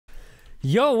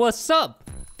Yo, what's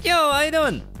up? Yo, how you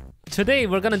doing? Today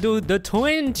we're gonna do the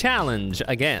twin challenge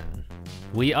again.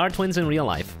 We are twins in real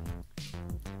life.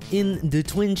 In the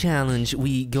twin challenge,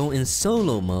 we go in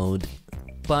solo mode,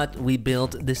 but we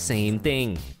build the same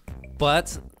thing,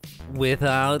 but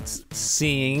without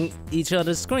seeing each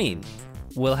other's screen.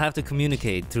 We'll have to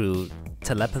communicate through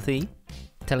telepathy,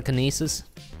 telekinesis.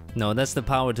 No, that's the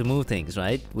power to move things,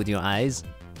 right? With your eyes.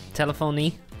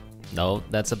 Telephony? No,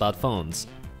 that's about phones.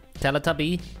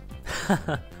 Teletubby?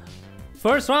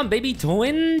 First one, baby,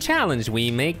 twin challenge. We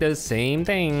make the same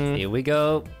thing. Here we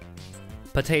go.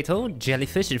 Potato,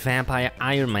 jellyfish, vampire,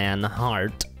 Iron Man,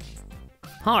 heart.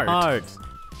 Heart.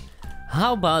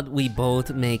 How about we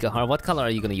both make a heart? What color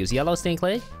are you gonna use? Yellow stained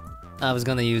clay? I was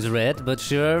gonna use red, but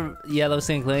sure, yellow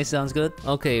stained clay sounds good.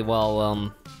 Okay,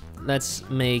 well, let's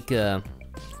make a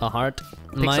heart.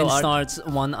 Mine starts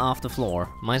one off the floor.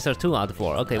 Mine starts two off the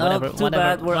floor. Okay, whatever. Too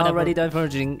bad, we're already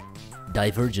diverging.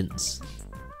 Divergence.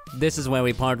 This is where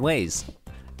we part ways.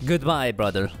 Goodbye,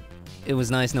 brother. It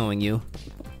was nice knowing you.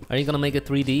 Are you gonna make it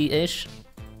 3D-ish?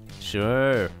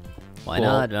 Sure. Why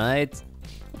not, right?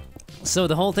 So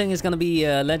the whole thing is gonna be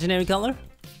legendary color?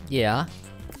 Yeah.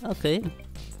 Okay.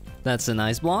 That's a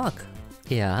nice block.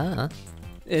 Yeah.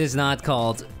 It is not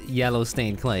called yellow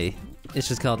stained clay. It's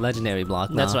just called legendary block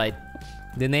now. That's right.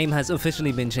 The name has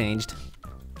officially been changed.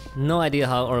 No idea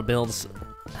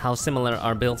how similar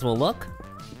our builds will look.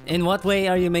 In what way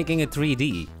are you making it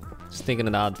 3D? Just thinking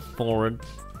it out forward.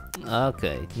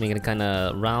 Okay. Making it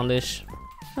kinda roundish.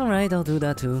 Alright, I'll do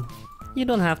that too. You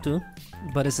don't have to.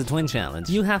 But it's a twin challenge.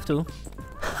 You have to.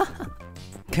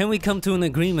 Can we come to an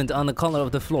agreement on the color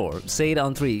of the floor? Say it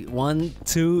on 3. 1,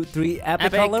 2, 3.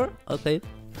 Epic color? Okay.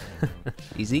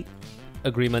 Easy.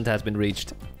 Agreement has been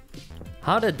reached.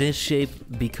 How did this shape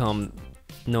become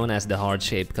known as the heart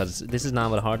shape? Because this is not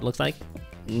what a heart looks like.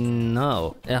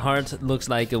 No. A heart looks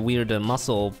like a weird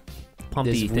muscle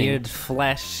pumpy this thing. Weird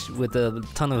flesh with a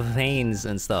ton of veins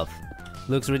and stuff.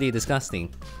 Looks really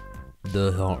disgusting.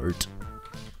 The heart.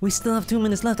 We still have 2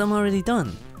 minutes left. I'm already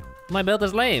done. My build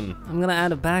is lame. I'm gonna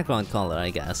add a background color,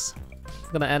 I guess.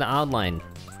 I'm gonna add an outline.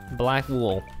 Black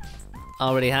wool.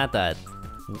 Already had that.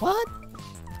 What?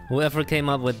 Whoever came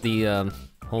up with the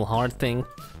whole heart thing.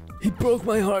 He broke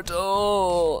my heart.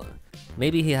 Oh.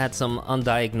 Maybe he had some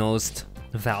undiagnosed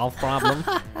valve problem.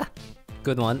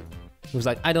 Good one. He was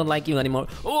like, I don't like you anymore.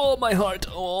 Oh, my heart.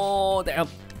 Oh, damn.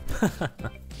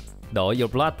 No, your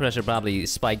blood pressure probably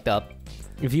spiked up.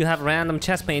 If you have random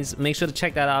chest pains, make sure to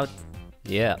check that out.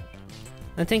 Yeah.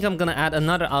 I think I'm gonna add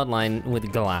another outline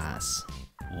with glass.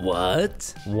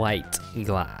 What? White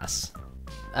glass.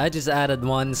 I just added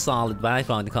one solid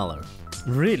background color.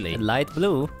 Really? Light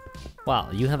blue. Wow,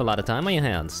 you have a lot of time on your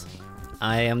hands.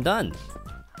 I am done.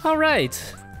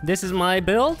 Alright, this is my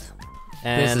build.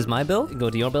 And this is my build? Go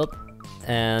to your build.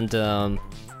 And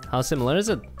how similar is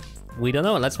it? We don't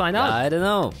know, let's find out. I don't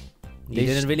know. They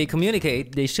didn't really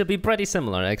communicate. They should be pretty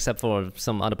similar, except for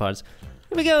some other parts.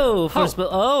 Here we go, first build.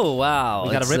 Oh, wow.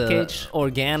 We got a ribcage.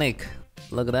 Organic.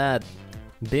 Look at that.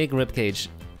 Big ribcage.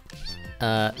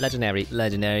 Legendary.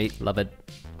 Legendary. Love it.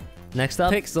 Next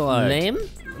up, pixel art. Name?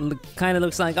 Kinda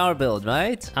looks like our build,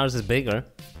 right? Ours is bigger.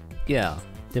 Yeah.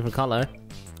 Different color.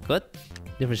 Good.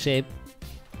 Different shape.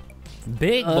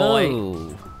 Big boy.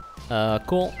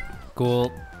 Cool.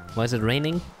 Cool. Why is it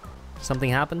raining? Something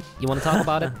happened? You want to talk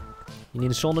about it? You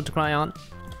need a shoulder to cry on?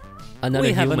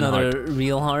 We have another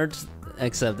real heart,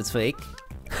 except it's fake.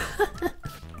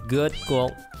 Good,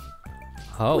 cool.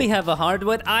 Oh. We have a heart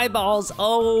with eyeballs.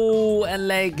 Oh, and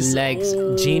legs. Legs,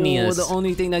 oh, genius. The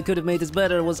only thing that could have made this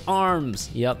better was arms.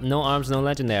 Yep, no arms, no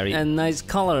legendary. And nice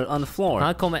color on the floor.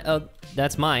 How come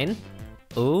that's mine?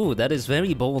 Oh, that is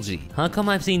very bulgy. How come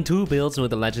I've seen 2 builds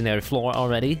with a legendary floor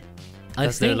already? I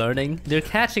think they're learning. They're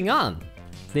catching on.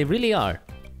 They really are.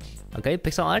 Okay,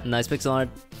 pixel art. Nice pixel art.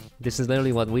 This is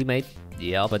literally what we made.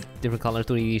 Yeah, but different color,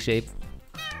 3D shape.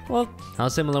 Well, how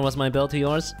similar was my build to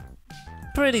yours?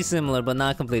 Pretty similar, but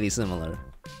not completely similar.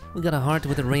 We got a heart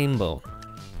with a rainbow.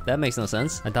 That makes no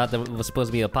sense. I thought there was supposed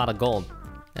to be a pot of gold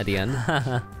at the end.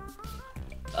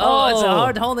 Oh, it's a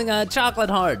heart holding a chocolate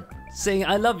heart, saying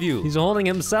I love you. He's holding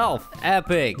himself.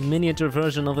 Epic. Miniature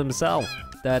version of himself.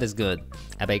 That is good.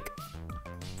 Epic.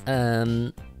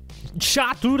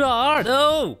 Shot through the heart.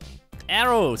 No!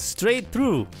 Arrow straight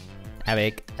through.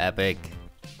 Epic. Epic.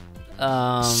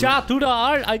 Shot through the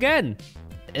heart again.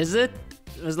 Is it?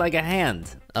 It was like a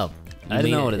hand. Oh. I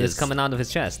don't know what it is. It's coming out of his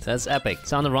chest. That's epic.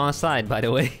 It's on the wrong side, by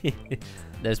the way.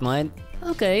 There's mine.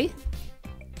 Okay.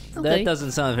 That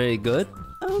doesn't sound very good.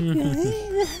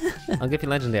 Okay. I'll give you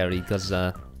legendary because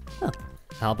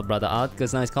help a brother out.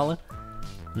 Because nice color.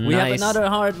 We have Nice. another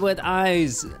heart with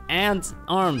eyes and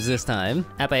arms this time.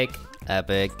 Epic.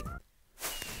 Epic.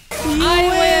 I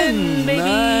win, baby!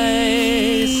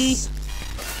 Nice.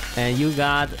 And you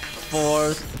got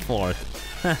fourth. Cool.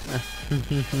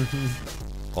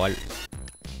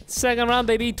 Second round,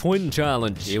 baby. Twin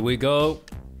challenge. Here we go.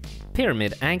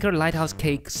 Pyramid, anchor, lighthouse,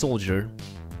 cake, soldier.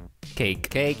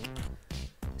 Cake.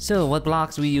 So, what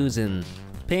blocks we using?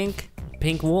 Pink.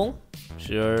 Pink wool?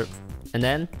 Sure. And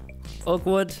then? Oak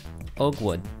wood. Oak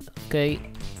wood. Okay.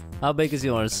 How big is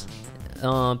yours?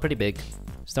 Pretty big.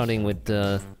 Starting with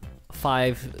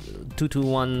 5, 2, 2,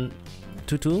 1,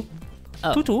 2, 2.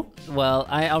 Oh. 2, 2. Well,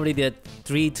 I already did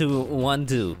 3, 2, 1,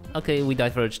 2. Okay, we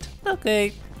diverged. Okay.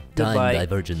 Time Goodbye.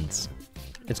 divergence.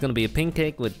 It's gonna be a pink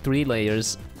cake with 3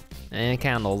 layers and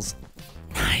candles.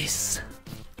 Nice.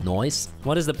 Noise.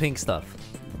 What is the pink stuff?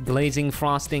 Glazing,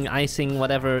 frosting, icing,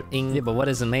 whatever. Yeah, but what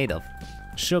is it made of?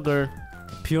 Sugar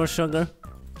Pure sugar?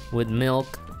 with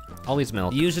milk. Always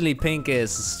milk. Usually pink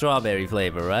is strawberry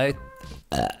flavor, right?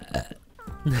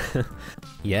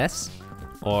 Yes.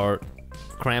 Or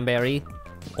cranberry.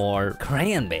 Or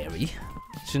Cranberry?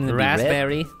 Shouldn't it be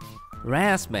raspberry. red?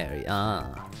 Raspberry,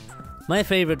 ah. My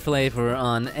favorite flavor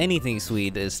on anything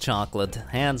sweet is chocolate,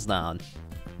 hands down.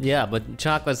 Yeah, but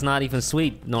chocolate's not even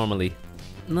sweet normally.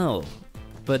 No,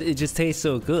 but it just tastes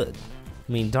so good.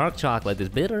 I mean, dark chocolate is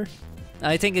bitter.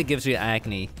 I think it gives you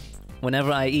acne.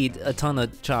 Whenever I eat a ton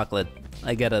of chocolate,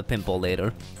 I get a pimple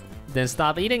later. Then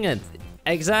stop eating it.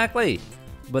 Exactly,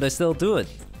 but I still do it.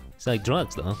 It's like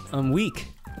drugs, though. I'm weak.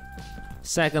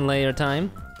 Second layer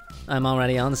time. I'm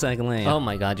already on the second layer. Oh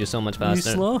my god, you're so much you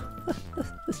faster. slow?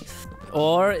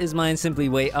 Or is mine simply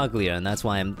way uglier and that's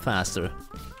why I'm faster?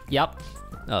 Yup,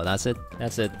 Oh, that's it?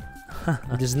 that's it.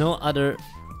 There's no other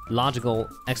logical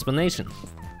explanation.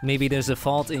 Maybe there's a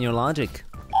fault in your logic.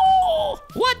 Oh,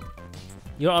 what?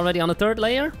 You're already on the third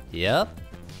layer? Yep.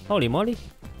 Holy moly.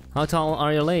 How tall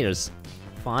are your layers?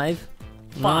 5?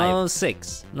 5. No,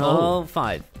 6. No, Oh.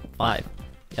 5. 5.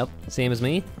 Yep, same as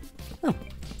me. Oh.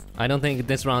 I don't think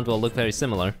this round will look very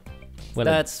similar. Will it?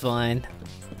 That's fine.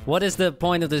 What is the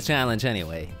point of the challenge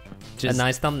anyway? A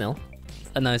nice thumbnail.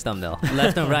 a nice thumbnail.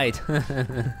 Left and right.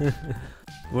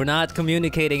 We're not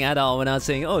communicating at all. We're not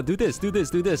saying, oh, do this, do this,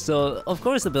 do this. So, of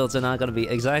course, the builds are not going to be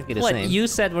exactly the What? same. You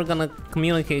said we're gonna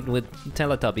communicate with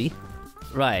Teletubby.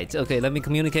 Right. Okay, let me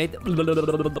communicate.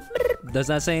 Does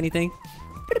that say anything?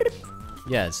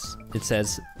 Yes, it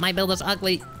says, my build is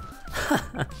ugly.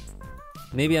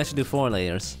 Maybe I should do 4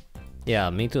 layers. Yeah,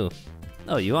 me too.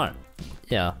 Oh, you are?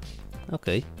 Yeah,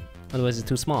 Okay. otherwise it's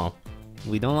too small.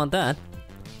 We don't want that.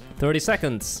 30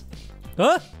 seconds.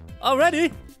 Huh?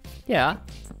 Already? Yeah,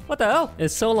 What the hell?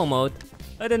 it's solo mode.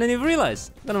 I didn't even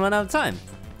realize. I'm gonna run out of time.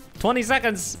 20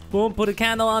 seconds. Boom, put a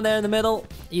candle on there in the middle.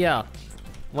 Yeah.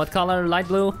 What color? Light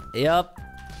blue? Yep.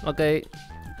 Okay.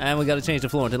 And we gotta change the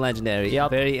floor to legendary. Yep.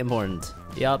 Very important.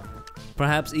 Yep.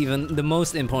 Perhaps even the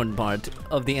most important part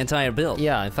of the entire build.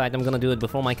 Yeah, in fact, I'm gonna do it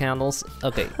before my candles.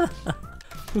 Okay.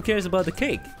 Who cares about the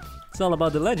cake? It's all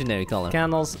about the legendary color.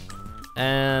 Candles.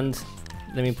 And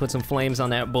let me put some flames on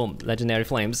there. Boom. Legendary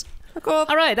flames. Cool.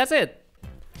 Alright, that's it.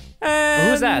 And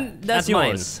Who's that? That's yours.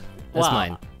 yours. That's Wow.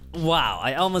 mine. Wow,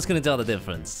 I almost couldn't tell the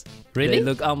difference. Really? They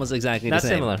look almost exactly That's the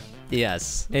same. similar.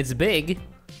 Yes. It's big.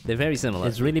 They're very similar.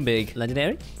 It's really big.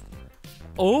 legendary?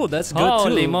 Oh, that's good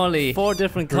Holy too. moly. 4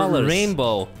 different colors.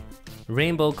 Rainbow.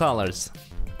 Rainbow colors.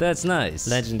 That's nice.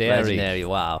 Legendary. Legendary,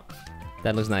 wow.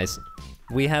 That looks nice.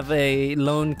 We have a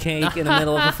lone cake in the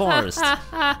middle of a forest.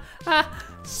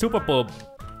 Super poop.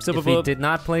 Super If he poop. did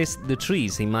not place the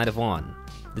trees, he might have won.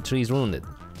 The trees ruined it.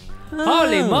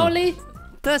 Holy Oh, moly!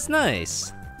 That's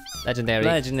nice. Legendary.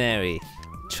 Legendary.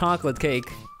 Chocolate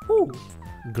cake. Woo.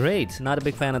 Great. Not a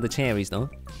big fan of the cherries though.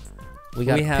 We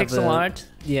got We have, pixel art.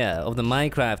 Yeah, of the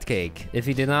Minecraft cake. If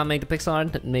he did not make the pixel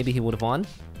art, maybe he would have won.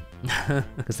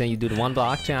 Because then you do the 1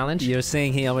 block challenge. You're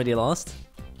saying he already lost?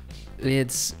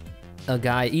 It's a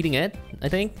guy eating it, I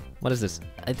think. What is this?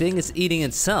 I think it's eating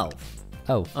itself.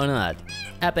 Oh, Or not.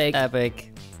 epic.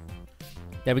 Epic.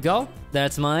 There we go.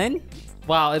 That's mine?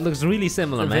 Wow, it looks really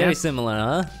similar, man. Very similar,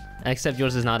 huh? Except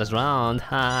yours is not as round.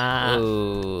 Ha.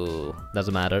 Oh.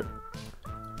 Doesn't matter.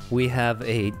 We have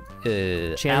a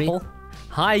Cherry. apple.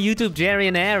 Hi, YouTube, Jerry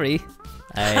and Harry.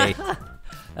 Hey.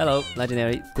 Hello,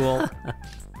 legendary. Cool.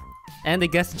 And they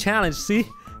guessed the challenge. See?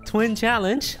 Twin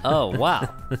challenge. Oh, wow.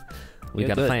 We You're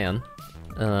got a good. fan.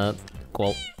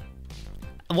 Cool.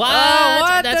 Oh,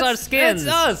 What? That's our skins.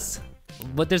 That's us.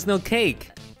 But there's no cake.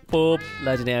 Poop.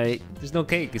 Legendary. There's no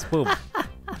cake. It's poop.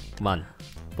 Come on.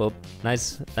 Poop.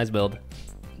 Nice build.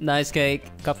 Nice cake.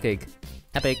 Cupcake.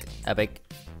 Epic. Epic.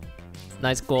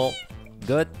 Nice, cool.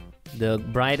 Good. The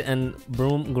bride and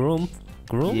groom?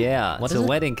 Yeah, What it's is a it?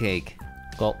 wedding cake.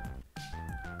 Go.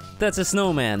 That's a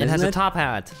snowman, It isn't has it? a top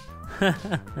hat.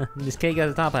 This cake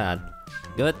has a top hat.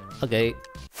 Good. Okay.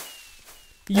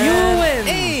 You And- win!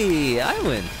 Hey, I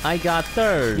win. I got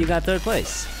third. You got third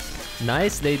place.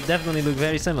 Nice. They definitely look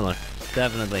very similar.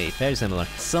 Definitely. Very similar.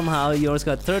 Somehow yours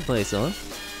got third place, though.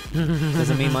 Does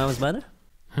it mean mine was better?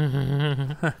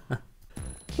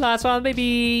 Last one,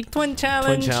 baby. Twin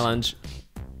challenge. Twin challenge.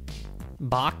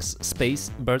 Box, space,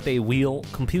 birthday wheel,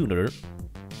 computer.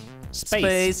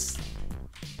 Space.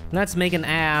 Let's make an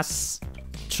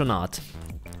astronaut.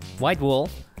 White wool.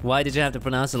 Why did you have to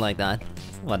pronounce it like that?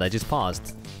 What? I just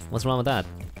paused. What's wrong with that?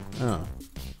 Oh.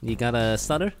 You got a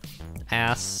stutter?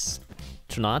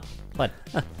 Astronaut? What?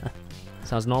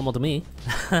 Sounds normal to me.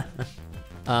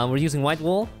 We're using white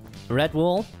wool, red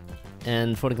wool,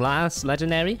 and for the glass,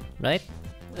 legendary, right?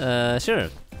 Sure.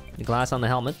 The glass on the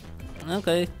helmet.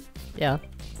 Okay. Yeah.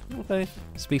 Okay.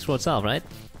 Speaks for itself, right?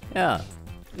 Yeah.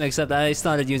 Except I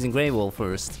started using grey wool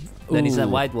first. Then he said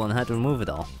Ooh. white wool and had to remove it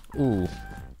all. Ooh.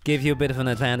 Gave you a bit of an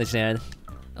advantage there.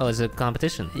 Oh, it's a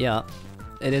competition. Yeah.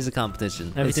 It is a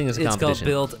competition. Everything is a competition. It's called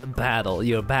build battle.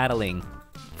 You're battling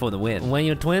for the win. When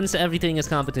you're twins, everything is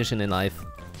competition in life.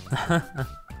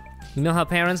 You know how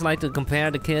parents like to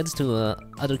compare the kids to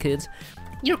other kids?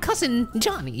 Your cousin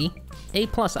Johnny, A+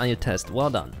 on your test, well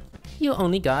done. You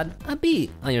only got a B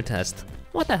on your test.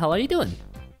 What the hell are you doing?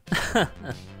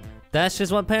 That's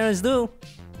just what parents do.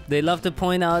 They love to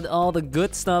point out all the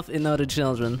good stuff in other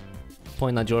children.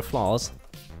 Point out your flaws.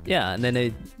 Yeah, and then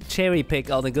they cherry pick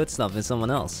all the good stuff in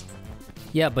someone else.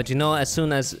 Yeah, but you know, as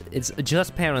soon as it's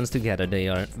just parents together, they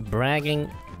are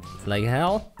bragging like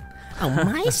hell. Oh,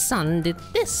 my son did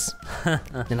this. They're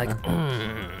like,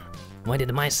 why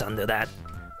did my son do that?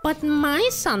 But my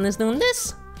son is doing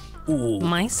this. Ooh.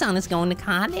 My son is going to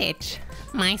college.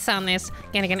 My son is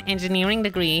getting an engineering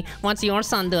degree. What's your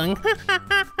son doing?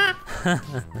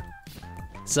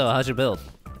 So, how's your build?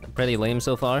 Pretty lame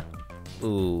so far.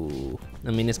 Ooh.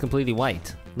 I mean, it's completely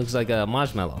white. Looks like a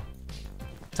marshmallow.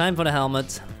 Time for the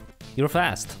helmet. You're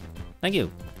fast. Thank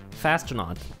you.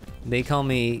 Fastronaut. They call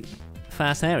me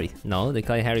Fast Harry. No, they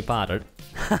call you Harry Potter.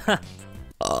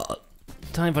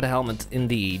 Time for the helmet,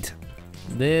 indeed.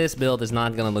 This build is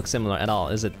not gonna look similar at all,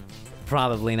 is it?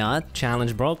 Probably not.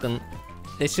 Challenge broken.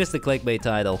 It's just a clickbait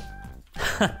title.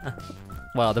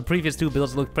 Well, the previous two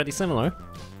builds look pretty similar.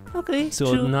 Okay,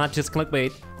 So true. not just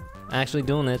clickbait. Actually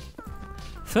doing it.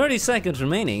 30 seconds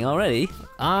remaining already.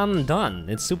 I'm done.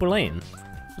 It's super lame.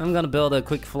 I'm gonna build a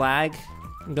quick flag.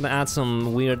 I'm gonna add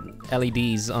some weird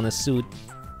LEDs on a suit.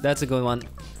 That's a good one.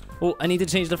 Oh, I need to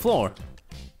change the floor.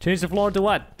 Change the floor to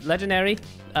what? Legendary?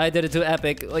 I did it to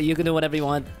epic. Well, you can do whatever you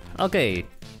want. Okay.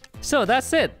 So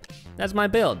that's it. That's my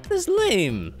build. This is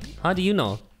lame. How do you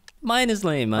know? Mine is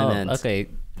lame, I meant. Okay.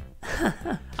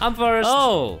 I'm first.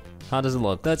 Oh, How does it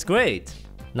look? that's great.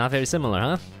 Not very similar,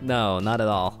 huh? No, not at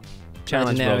all.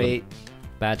 Challenge Legendary. broken.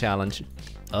 Bad challenge.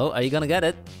 Oh, are you gonna get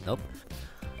it? Nope.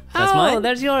 That's Oh, mine.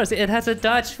 there's yours. It has a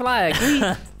Dutch flag.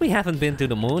 We haven't been to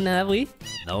the moon, have we?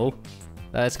 No.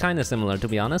 It's kind of similar, to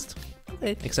be honest.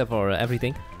 Okay. Except for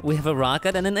everything. We have a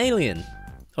rocket and an alien.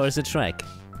 Or is it Shrek?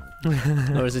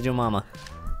 Or is it your mama?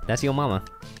 That's your mama.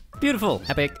 Beautiful.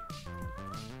 Epic.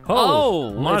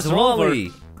 Oh, Mars it's rover.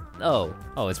 Wally. Oh,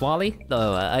 Oh, it's Wally?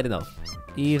 no, I don't know.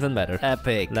 Even better.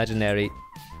 Epic. Legendary.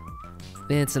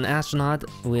 It's an astronaut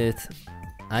with...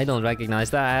 I don't recognize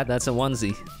that. That's a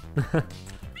onesie.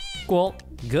 Cool.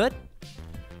 Good.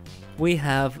 We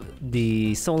have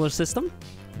the solar system.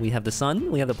 We have the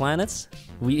sun. We have the planets.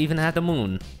 We even had the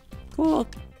moon. Cool.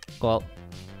 Cool.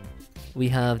 We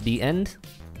have the end.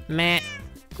 Meh.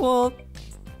 Cool.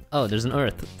 Oh, there's an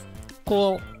Earth.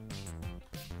 Cool.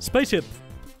 Spaceship.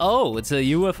 Oh, it's a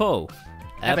UFO.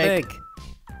 Epic. Epic.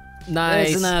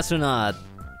 Nice. It's an astronaut.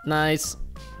 Nice.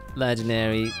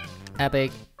 Legendary.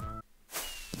 Epic.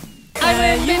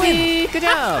 I win, baby! Good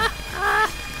job.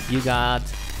 You got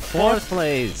Fourth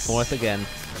place. fourth again.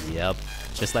 Yep.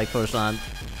 Just like first round.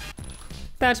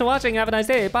 Thanks for watching. Have a nice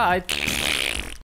day. Bye.